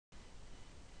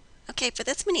Okay, for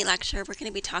this mini lecture, we're going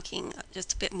to be talking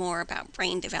just a bit more about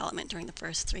brain development during the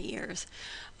first 3 years,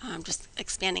 just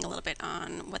expanding a little bit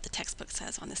on what the textbook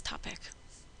says on this topic.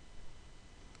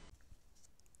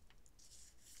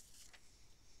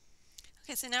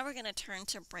 Okay, so now we're going to turn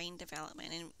to brain development,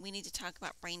 and we need to talk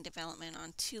about brain development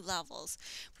on two levels.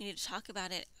 We need to talk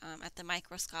about it at the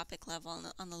microscopic level,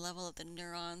 on the level of the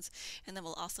neurons, and then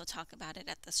we'll also talk about it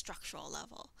at the structural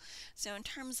level. So in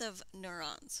terms of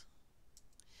neurons,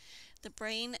 the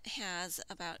brain has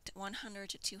about 100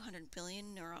 to 200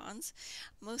 billion neurons,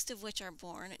 most of which are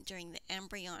born during the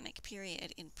embryonic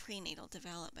period in prenatal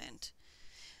development.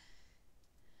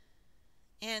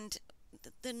 And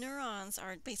the neurons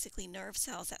are basically nerve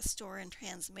cells that store and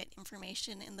transmit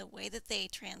information, and the way that they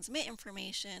transmit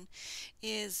information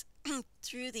is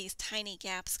through these tiny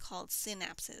gaps called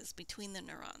synapses between the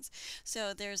neurons.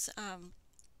 So there's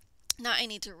not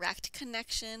any direct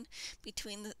connection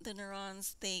between the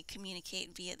neurons. They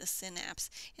communicate via the synapse,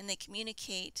 and they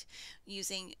communicate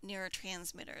using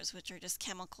neurotransmitters, which are just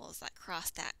chemicals that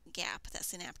cross that gap, that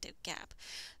synaptic gap.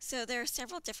 So there are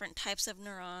several different types of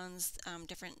neurons,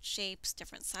 different shapes,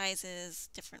 different sizes,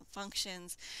 different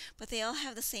functions, but they all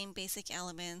have the same basic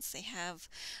elements. They have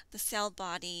the cell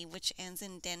body, which ends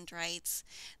in dendrites.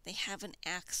 They have an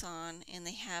axon, and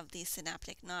they have these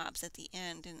synaptic knobs at the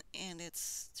end, and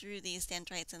it's through these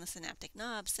dendrites and the synaptic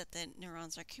knobs that the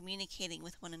neurons are communicating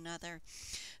with one another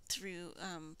through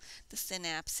the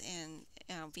synapse and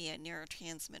via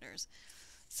neurotransmitters.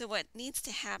 So what needs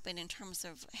to happen in terms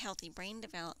of healthy brain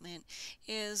development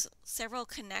is several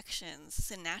connections,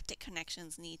 synaptic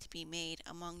connections, need to be made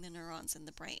among the neurons in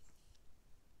the brain.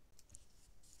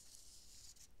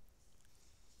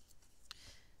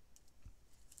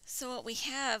 So what we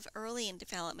have early in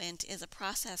development is a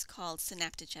process called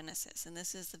synaptogenesis, and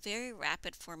this is the very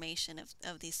rapid formation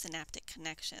of these synaptic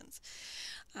connections.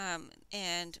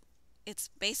 And it's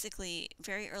basically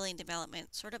very early in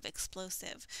development, sort of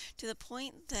explosive, to the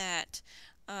point that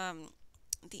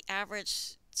the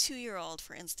average 2-year-old,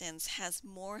 for instance, has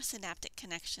more synaptic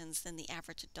connections than the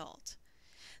average adult.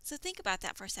 So think about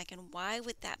that for a second. Why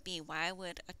would that be? Why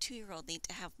would a 2-year-old need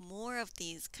to have more of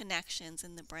these connections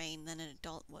in the brain than an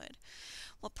adult would?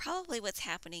 Well, probably what's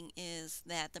happening is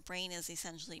that the brain is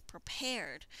essentially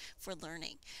prepared for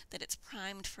learning, that it's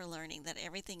primed for learning, that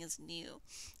everything is new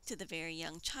to the very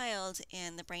young child,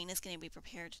 and the brain is going to be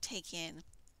prepared to take in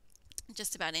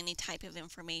just about any type of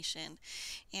information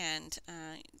and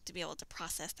to be able to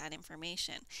process that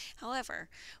information. However,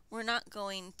 we're not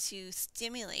going to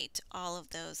stimulate all of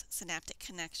those synaptic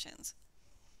connections.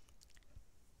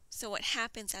 So what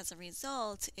happens as a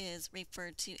result is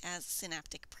referred to as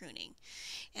synaptic pruning.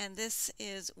 And this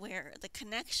is where the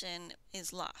connection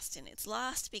is lost, and it's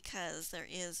lost because there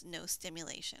is no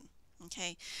stimulation.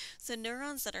 Okay, so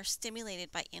neurons that are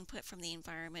stimulated by input from the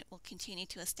environment will continue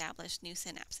to establish new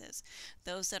synapses.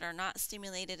 Those that are not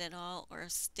stimulated at all or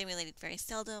stimulated very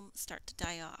seldom start to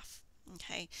die off.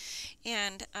 Okay,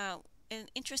 and an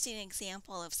interesting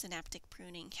example of synaptic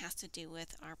pruning has to do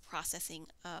with our processing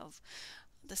of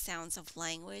the sounds of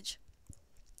language.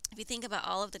 If you think about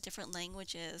all of the different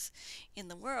languages in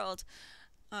the world,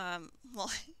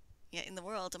 well, yeah, in the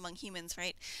world among humans,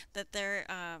 right, that there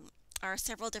are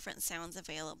several different sounds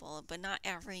available, but not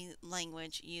every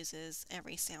language uses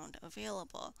every sound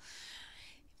available.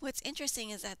 What's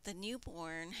interesting is that the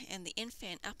newborn and the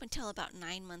infant, up until about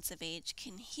 9 months of age,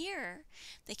 can hear.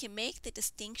 They can make the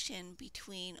distinction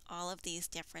between all of these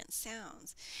different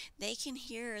sounds. They can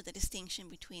hear the distinction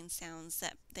between sounds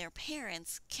that their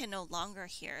parents can no longer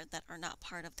hear, that are not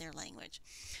part of their language.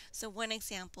 So one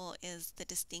example is the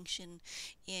distinction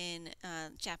in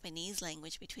Japanese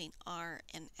language between R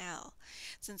and L.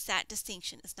 Since that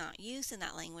distinction is not used in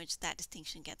that language, that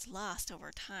distinction gets lost over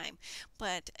time.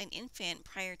 But an infant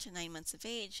prior to 9 months of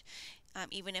age,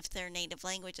 even if their native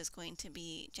language is going to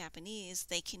be Japanese,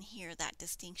 they can hear that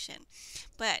distinction.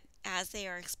 But as they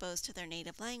are exposed to their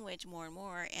native language more and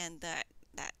more, and that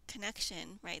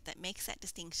connection, right, that makes that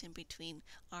distinction between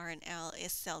R and L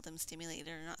is seldom stimulated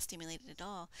or not stimulated at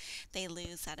all, they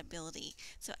lose that ability.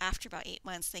 So after about 8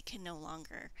 months, they can no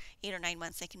longer, 8 or 9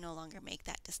 months, they can no longer make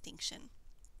that distinction.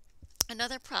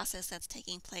 Another process that's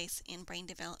taking place in brain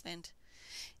development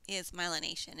is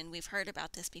myelination, and we've heard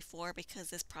about this before because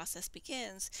this process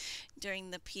begins during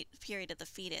the period of the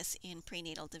fetus in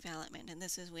prenatal development, and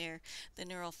this is where the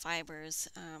neural fibers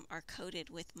are coated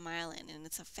with myelin, and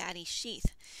it's a fatty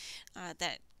sheath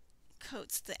that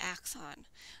coats the axon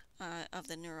of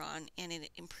the neuron, and it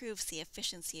improves the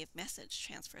efficiency of message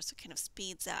transfer, so it kind of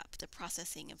speeds up the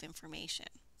processing of information.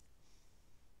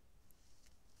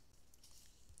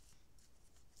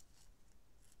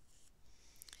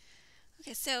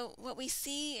 Okay, so what we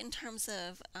see in terms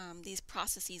of these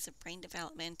processes of brain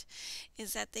development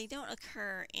is that they don't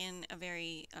occur in a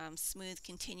very smooth,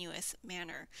 continuous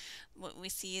manner. What we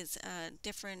see is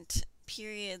different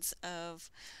periods of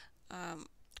um,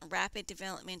 rapid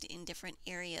development in different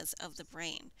areas of the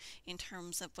brain in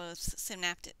terms of both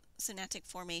synaptic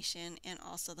formation and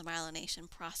also the myelination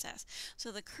process.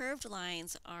 So the curved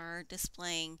lines are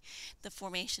displaying the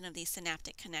formation of these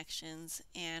synaptic connections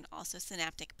and also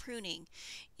synaptic pruning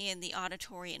in the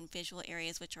auditory and visual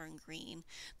areas, which are in green,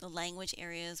 the language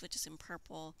areas, which is in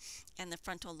purple, and the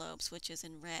frontal lobes, which is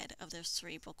in red, of the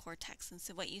cerebral cortex. And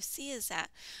so what you see is that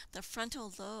the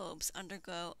frontal lobes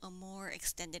undergo a more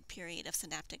extended period of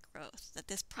synaptic growth, that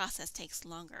this process takes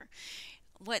longer.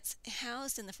 What's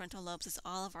housed in the frontal lobes is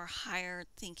all of our higher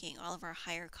thinking, all of our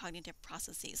higher cognitive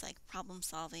processes like problem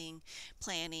solving,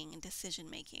 planning, and decision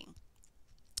making.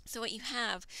 So what you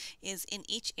have is in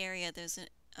each area there's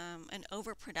an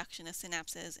overproduction of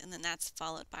synapses, and then that's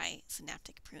followed by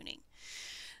synaptic pruning.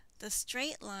 The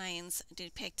straight lines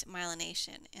depict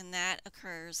myelination, and that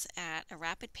occurs at a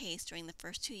rapid pace during the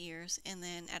first 2 years and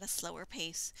then at a slower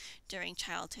pace during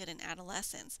childhood and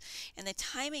adolescence. And the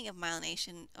timing of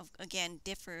myelination, again,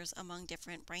 differs among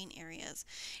different brain areas.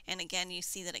 And again, you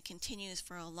see that it continues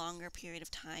for a longer period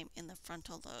of time in the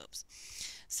frontal lobes.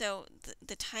 So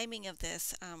the timing of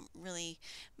this really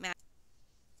matters.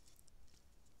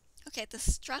 Okay, at the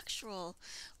structural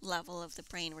level of the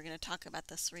brain, we're going to talk about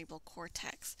the cerebral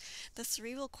cortex. The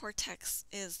cerebral cortex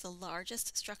is the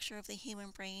largest structure of the human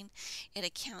brain. It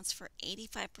accounts for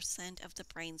 85% of the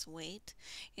brain's weight.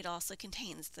 It also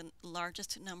contains the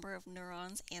largest number of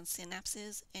neurons and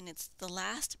synapses, and it's the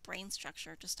last brain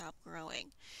structure to stop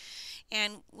growing.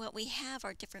 And what we have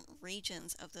are different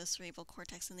regions of the cerebral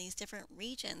cortex, and these different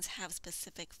regions have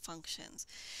specific functions.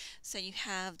 So you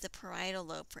have the parietal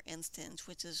lobe, for instance,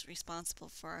 which is responsible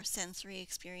for our sensory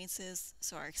experiences,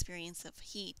 so our experience of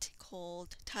heat,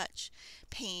 cold, touch,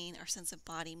 pain, our sense of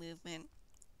body movement.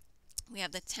 We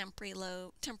have the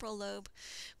temporal lobe,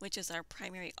 which is our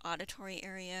primary auditory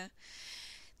area.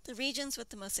 The regions with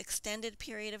the most extended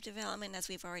period of development, as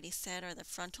we've already said, are the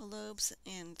frontal lobes,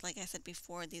 and like I said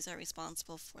before, these are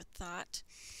responsible for thought,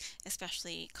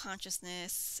 especially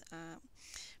consciousness,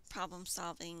 problem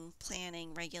solving,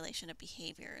 planning, regulation of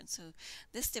behavior. And so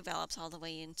this develops all the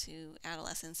way into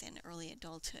adolescence and early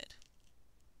adulthood.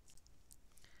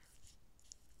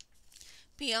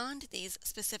 Beyond these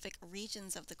specific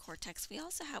regions of the cortex, we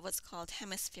also have what's called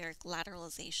hemispheric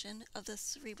lateralization of the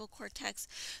cerebral cortex,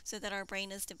 so that our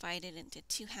brain is divided into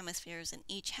two hemispheres, and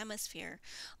each hemisphere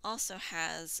also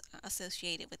has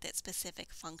associated with it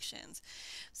specific functions.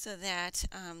 So that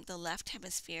the left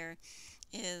hemisphere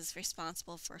is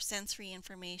responsible for sensory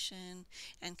information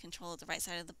and control of the right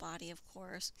side of the body, of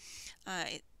course.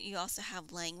 You also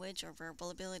have language or verbal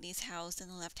abilities housed in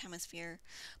the left hemisphere.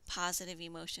 Positive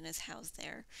emotion is housed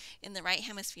there. In the right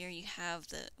hemisphere, you have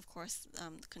of course,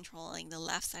 controlling the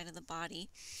left side of the body,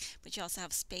 but you also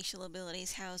have spatial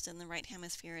abilities housed in the right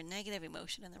hemisphere and negative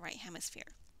emotion in the right hemisphere.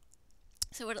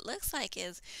 So what it looks like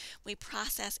is we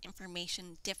process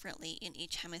information differently in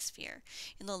each hemisphere.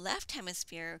 In the left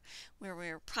hemisphere, where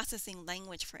we're processing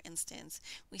language, for instance,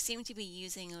 we seem to be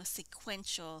using a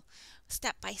sequential,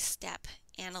 step-by-step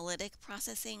analytic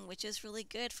processing, which is really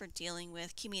good for dealing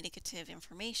with communicative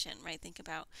information, right? Think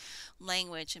about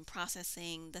language and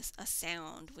processing a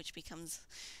sound, which becomes,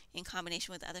 in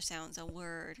combination with other sounds, a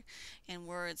word, and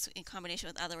words in combination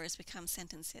with other words become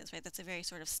sentences, right? That's a very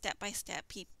sort of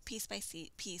step-by-step,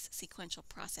 piece-by-piece sequential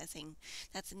processing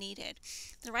that's needed.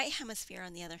 The right hemisphere,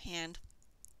 on the other hand,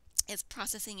 is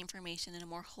processing information in a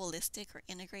more holistic or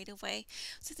integrative way.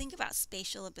 So think about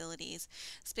spatial abilities.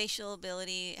 Spatial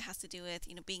ability has to do with,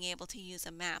 being able to use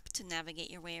a map to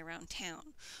navigate your way around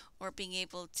town, or being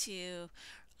able to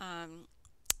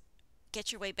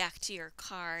get your way back to your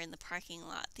car in the parking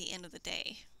lot at the end of the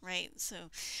day, right? So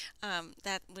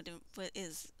that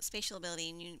is spatial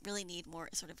ability, and you really need more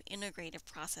sort of integrative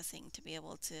processing to be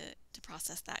able to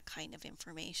process that kind of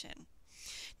information.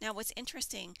 Now, what's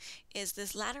interesting is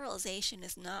this lateralization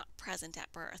is not present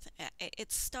at birth.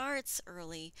 It starts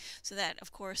early, so that,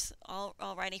 of course,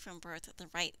 already from birth,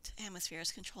 the right hemisphere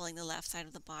is controlling the left side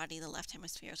of the body, the left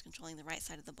hemisphere is controlling the right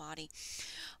side of the body.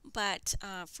 But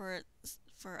for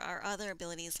our other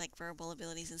abilities, like verbal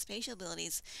abilities and spatial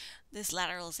abilities, this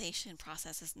lateralization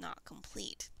process is not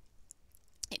complete.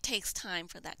 It takes time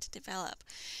for that to develop.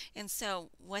 And so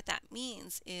what that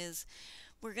means is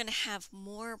we're going to have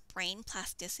more brain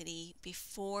plasticity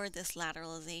before this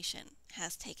lateralization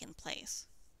has taken place.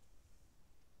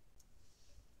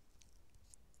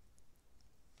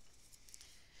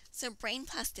 So brain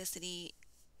plasticity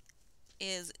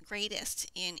is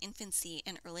greatest in infancy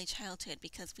and early childhood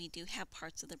because we do have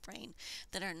parts of the brain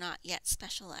that are not yet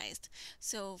specialized.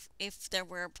 So if there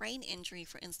were a brain injury,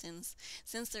 for instance,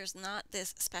 since there's not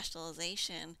this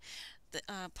specialization, the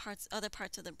other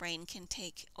parts of the brain can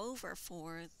take over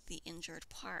for the injured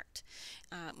part,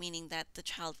 meaning that the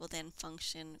child will then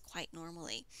function quite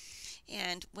normally.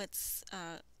 And what's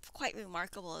quite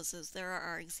remarkable is there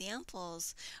are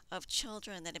examples of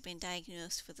children that have been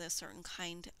diagnosed with a certain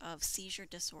kind of seizure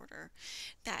disorder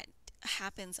that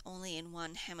happens only in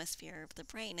one hemisphere of the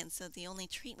brain. And so the only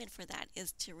treatment for that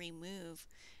is to remove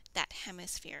that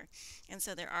hemisphere. And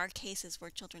so there are cases where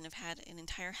children have had an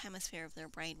entire hemisphere of their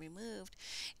brain removed,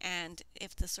 and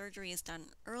if the surgery is done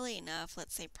early enough,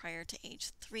 let's say prior to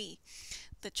age 3,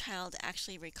 the child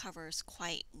actually recovers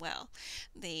quite well.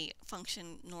 They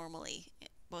function normally,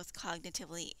 both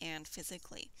cognitively and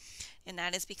physically. And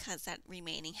that is because that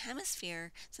remaining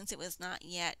hemisphere, since it was not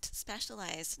yet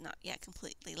specialized, not yet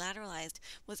completely lateralized,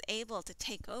 was able to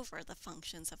take over the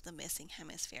functions of the missing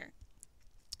hemisphere.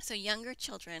 So younger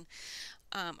children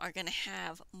are going to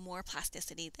have more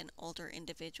plasticity than older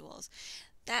individuals.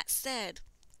 That said,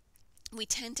 we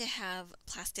tend to have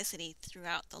plasticity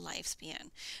throughout the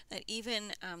lifespan. That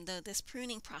even though this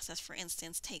pruning process, for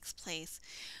instance, takes place,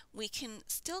 we can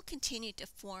still continue to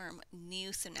form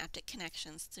new synaptic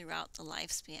connections throughout the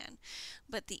lifespan.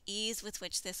 But the ease with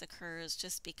which this occurs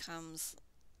just becomes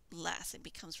less. It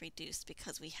becomes reduced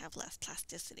because we have less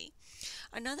plasticity.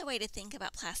 Another way to think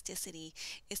about plasticity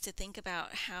is to think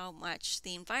about how much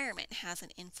the environment has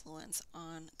an influence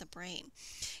on the brain.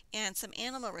 And some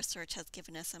animal research has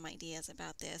given us some ideas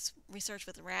about this. Research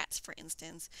with rats, for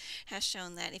instance, has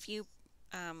shown that if you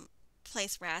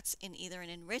place rats in either an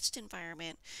enriched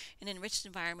environment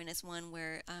is one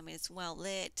where it's well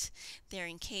lit, they're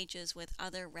in cages with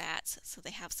other rats, so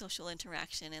they have social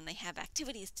interaction and they have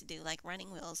activities to do like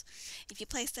running wheels. If you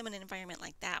place them in an environment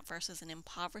like that versus an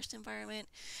impoverished environment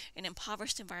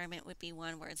would be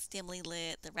one where it's dimly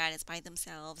lit, the rat is by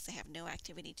themselves, they have no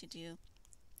activity to do.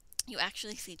 You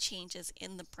actually see changes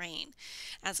in the brain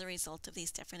as a result of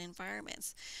these different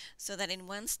environments. So that in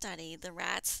one study, the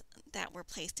rats that were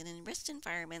placed in enriched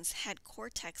environments had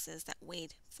cortexes that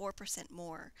weighed 4%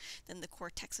 more than the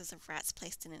cortexes of rats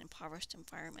placed in impoverished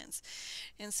environments.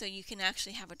 And so you can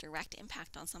actually have a direct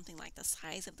impact on something like the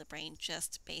size of the brain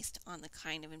just based on the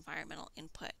kind of environmental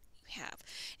input you have.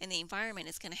 And the environment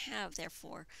is going to have,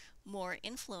 therefore, more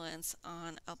influence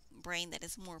on a brain that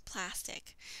is more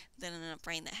plastic than a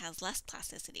brain that has less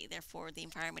plasticity. Therefore, the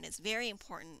environment is very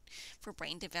important for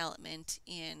brain development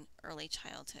in early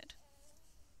childhood.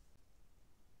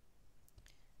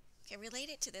 Okay,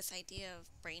 related to this idea of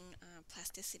brain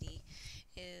plasticity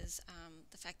is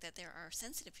the fact that there are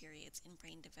sensitive periods in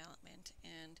brain development.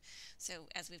 And so,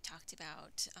 as we've talked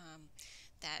about,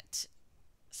 that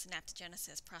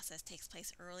synaptogenesis process takes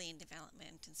place early in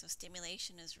development, and so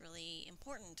stimulation is really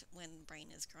important when the brain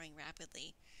is growing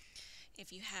rapidly.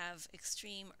 If you have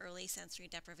extreme early sensory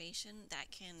deprivation,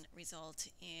 that can result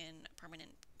in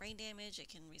permanent brain damage. It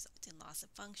can result in loss of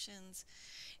functions,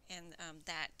 and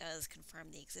that does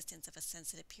confirm the existence of a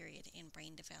sensitive period in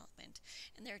brain development.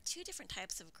 And there are two different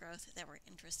types of growth that we're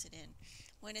interested in.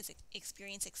 One is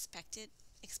expectant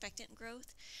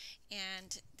growth,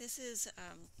 and this is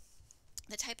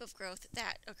the type of growth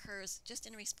that occurs just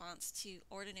in response to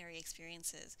ordinary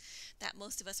experiences that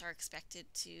most of us are expected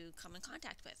to come in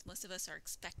contact with. Most of us are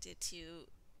expected to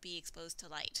be exposed to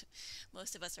light.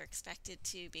 Most of us are expected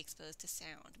to be exposed to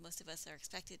sound. Most of us are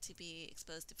expected to be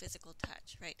exposed to physical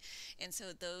touch, right? And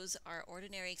so those are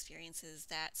ordinary experiences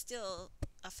that still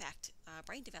affect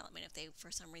brain development. If they,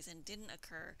 for some reason, didn't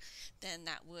occur, then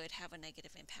that would have a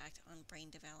negative impact on brain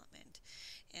development.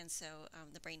 And so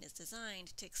the brain is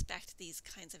designed to expect these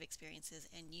kinds of experiences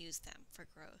and use them for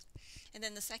growth. And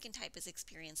then the second type is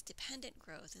experience-dependent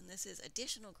growth, and this is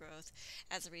additional growth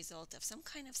as a result of some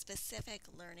kind of specific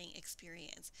learning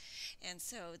experience. And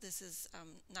so this is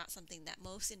not something that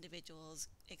most individuals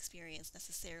experience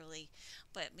necessarily,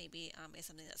 but maybe is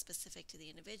something that's specific to the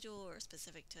individual or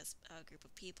specific to a group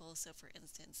of people. So for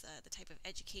instance, the type of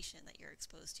education that you're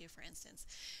exposed to, for instance,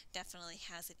 definitely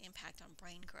has an impact on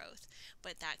brain growth,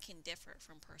 but that can differ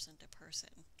from person to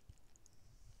person.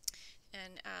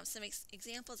 And some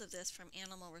examples of this from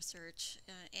animal research.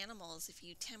 Animals, if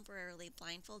you temporarily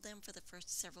blindfold them for the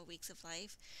first several weeks of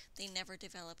life, they never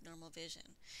develop normal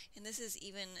vision. And this is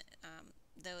even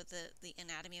though the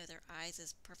anatomy of their eyes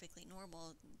is perfectly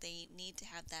normal, they need to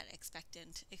have that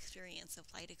expectant experience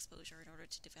of light exposure in order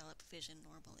to develop vision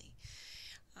normally.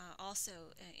 Also,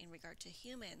 in regard to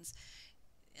humans,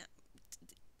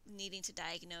 needing to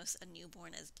diagnose a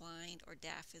newborn as blind or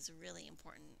deaf is really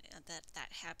important, that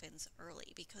happens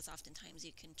early, because oftentimes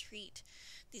you can treat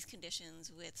these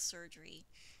conditions with surgery,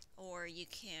 or you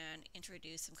can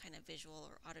introduce some kind of visual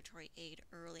or auditory aid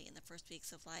early in the first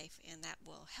weeks of life, and that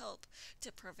will help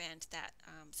to prevent that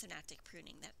synaptic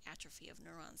pruning, that atrophy of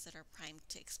neurons that are primed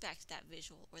to expect that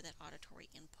visual or that auditory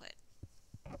input.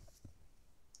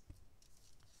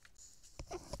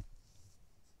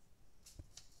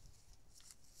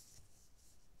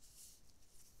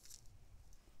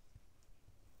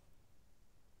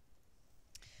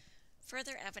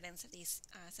 Further evidence of these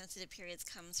sensitive periods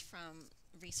comes from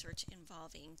research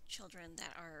involving children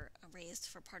that are raised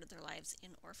for part of their lives in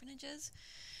orphanages.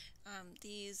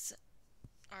 These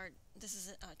this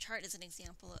is a chart is an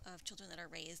example of children that are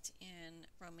raised in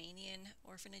Romanian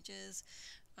orphanages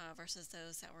versus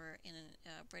those that were in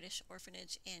a British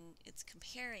orphanage, and it's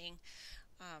comparing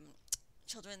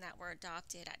children that were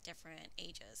adopted at different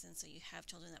ages. And so you have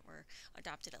children that were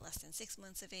adopted at less than 6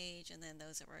 months of age, and then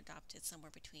those that were adopted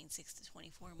somewhere between 6 to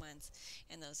 24 months,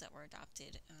 and those that were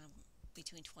adopted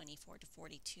between 24 to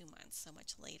 42 months, so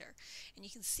much later. And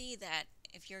you can see that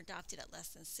if you're adopted at less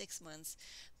than 6 months,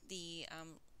 the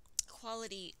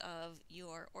quality of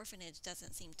your orphanage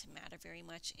doesn't seem to matter very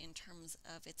much in terms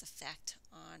of its effect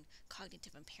on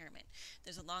cognitive impairment.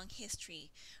 There's a long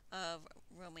history of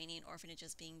Romanian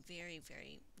orphanages being very,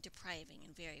 very depriving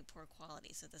and very poor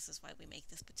quality, so this is why we make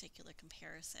this particular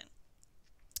comparison.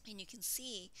 And you can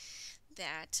see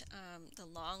that the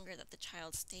longer that the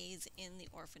child stays in the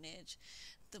orphanage,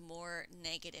 the more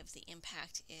negative the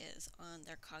impact is on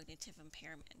their cognitive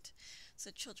impairment. So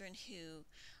children who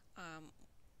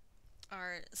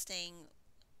are staying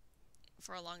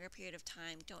for a longer period of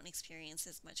time don't experience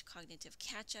as much cognitive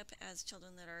catch-up as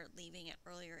children that are leaving at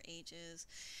earlier ages.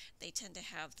 They tend to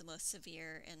have the most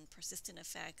severe and persistent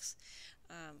effects.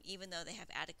 Even though they have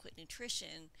adequate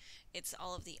nutrition, it's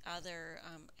all of the other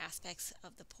aspects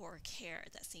of the poor care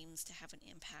that seems to have an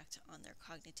impact on their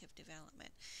cognitive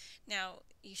development. Now,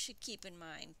 you should keep in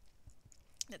mind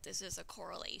that this is a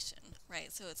correlation,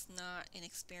 right? So it's not an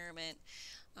experiment.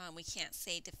 We can't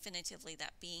say definitively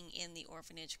that being in the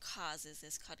orphanage causes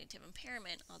this cognitive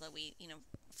impairment, although we,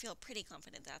 feel pretty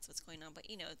confident that's what's going on. But,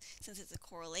 since it's a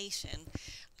correlation,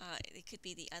 it could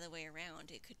be the other way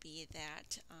around. It could be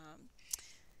that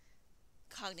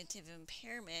cognitive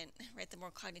impairment, right, the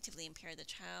more cognitively impaired the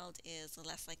child is, the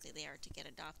less likely they are to get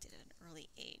adopted at an early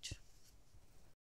age.